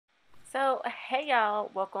So, hey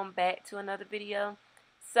y'all, welcome back to another video.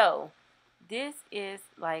 So, this is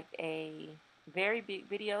like a very big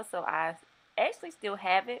video, so I actually still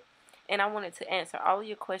have it, and I wanted to answer all of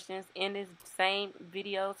your questions in this same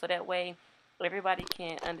video so that way everybody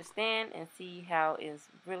can understand and see how it's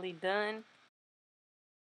really done.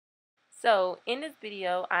 So, in this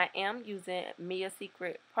video, I am using Mia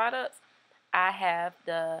Secret products. I have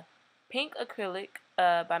the pink acrylic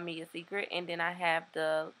by Mia Secret, and then I have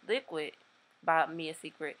the liquid by Mia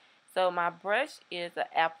Secret. So my brush is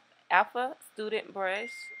an Alpha Student brush.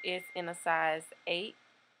 It's in a size 8.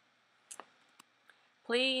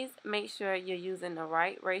 Please make sure you're using the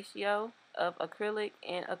right ratio of acrylic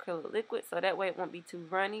and acrylic liquid so that way it won't be too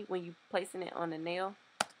runny when you're placing it on the nail.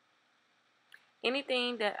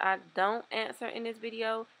 Anything that I don't answer in this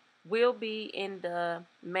video will be in the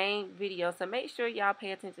main video, so make sure y'all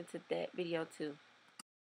pay attention to that video too.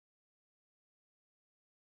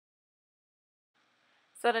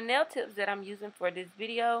 So the nail tips that I'm using for this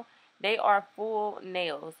video, they are full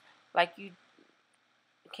nails. Like you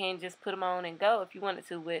can just put them on and go if you wanted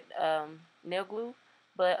to with nail glue,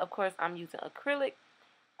 but of course I'm using acrylic.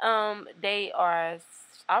 They are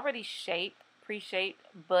already shaped, pre-shaped,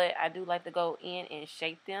 but I do like to go in and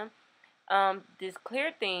shape them. This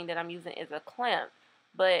clear thing that I'm using is a clamp,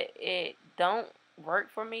 but it don't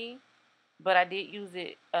work for me. But I did use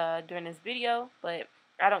it during this video, but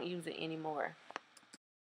I don't use it anymore.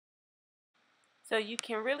 So you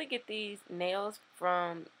can really get these nails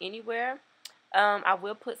from anywhere. I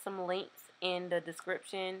will put some links in the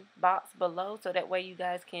description box below so that way you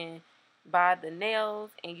guys can buy the nails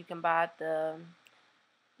and you can buy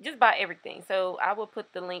just buy everything. So I will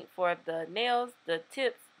put the link for the nails, the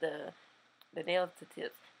tips, the nails to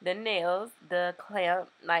tips, the nails, the clamp,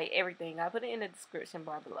 like everything. I put it in the description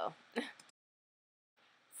bar below.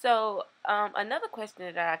 So another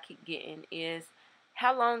question that I keep getting is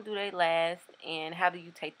how long do they last and how do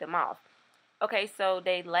you take them off? Okay, so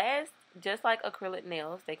they last just like acrylic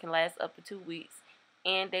nails. They can last up to 2 weeks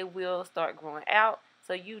and they will start growing out.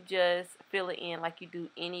 So you just fill it in like you do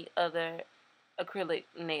any other acrylic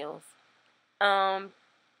nails. To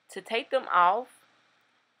take them off,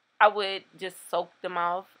 I would just soak them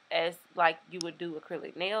off as like you would do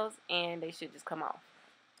acrylic nails and they should just come off.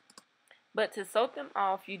 But to soak them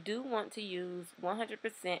off, you do want to use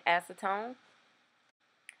 100% acetone.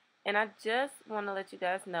 And I just want to let you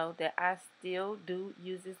guys know that I still do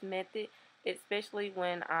use this method, especially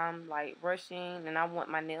when I'm like rushing and I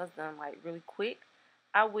want my nails done like really quick.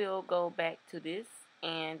 I will go back to this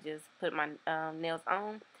and just put my nails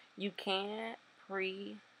on. You can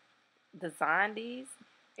pre-design these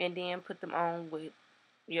and then put them on with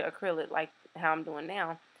your acrylic like how I'm doing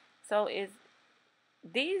now. So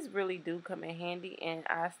these really do come in handy and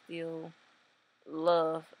I still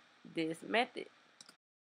love this method.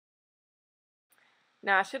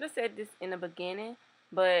 Now, I should have said this in the beginning,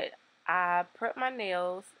 but I prep my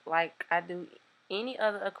nails like I do any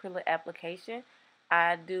other acrylic application.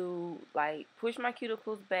 I do like push my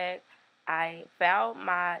cuticles back. I foul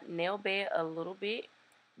my nail bed a little bit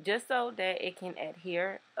just so that it can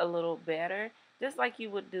adhere a little better, just like you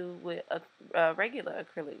would do with regular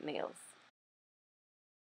acrylic nails.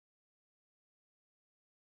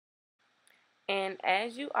 And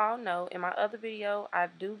as you all know, in my other video, I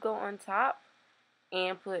do go on top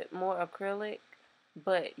and put more acrylic,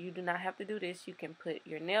 but you do not have to do this. You can put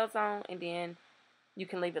your nails on and then you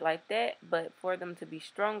can leave it like that, but for them to be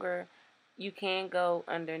stronger, you can go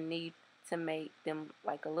underneath to make them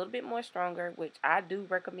like a little bit more stronger, which I do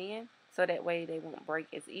recommend, so that way they won't break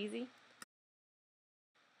as easy.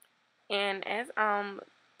 And as I'm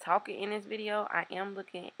talking in this video, I am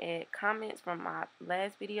looking at comments from my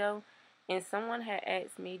last video, and someone had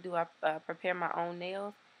asked me, do I prepare my own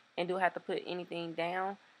nails and do I have to put anything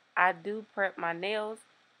down? I do prep my nails.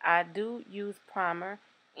 I do use primer,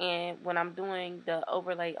 and when I'm doing the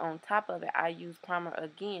overlay on top of it, I use primer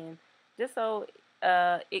again just so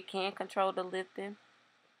it can control the lifting.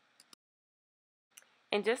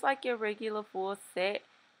 And just like your regular full set,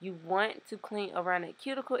 you want to clean around that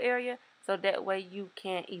cuticle area so that way you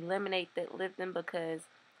can eliminate that lifting, because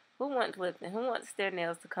who wants lifting? Who wants their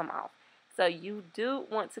nails to come off? So you do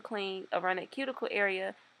want to clean around that cuticle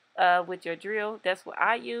area with your drill. That's what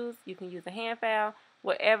I use. You can use a hand file.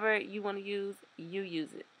 Whatever you want to use, you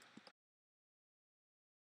use it.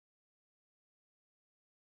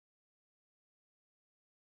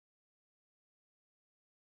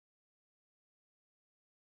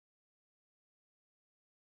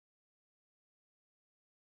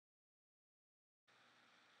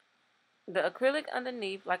 The acrylic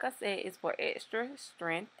underneath, like I said, is for extra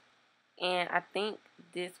strength. And I think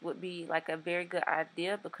this would be like a very good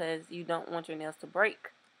idea because you don't want your nails to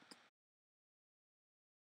break.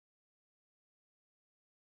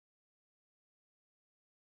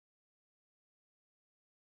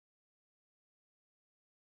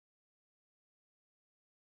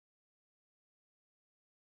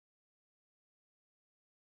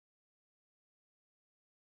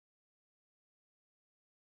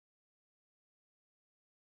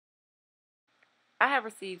 I have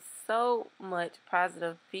received so much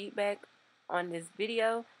positive feedback on this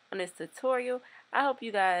video, on this tutorial. I hope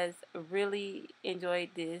you guys really enjoyed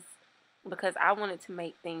this because I wanted to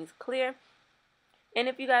make things clear. And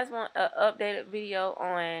if you guys want an updated video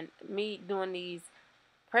on me doing these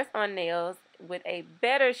press-on nails with a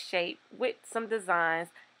better shape with some designs,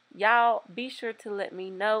 y'all be sure to let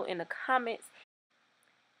me know in the comments.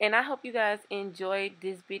 And I hope you guys enjoyed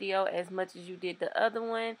this video as much as you did the other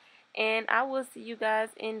one. And I will see you guys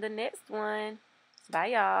in the next one. Bye,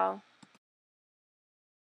 y'all.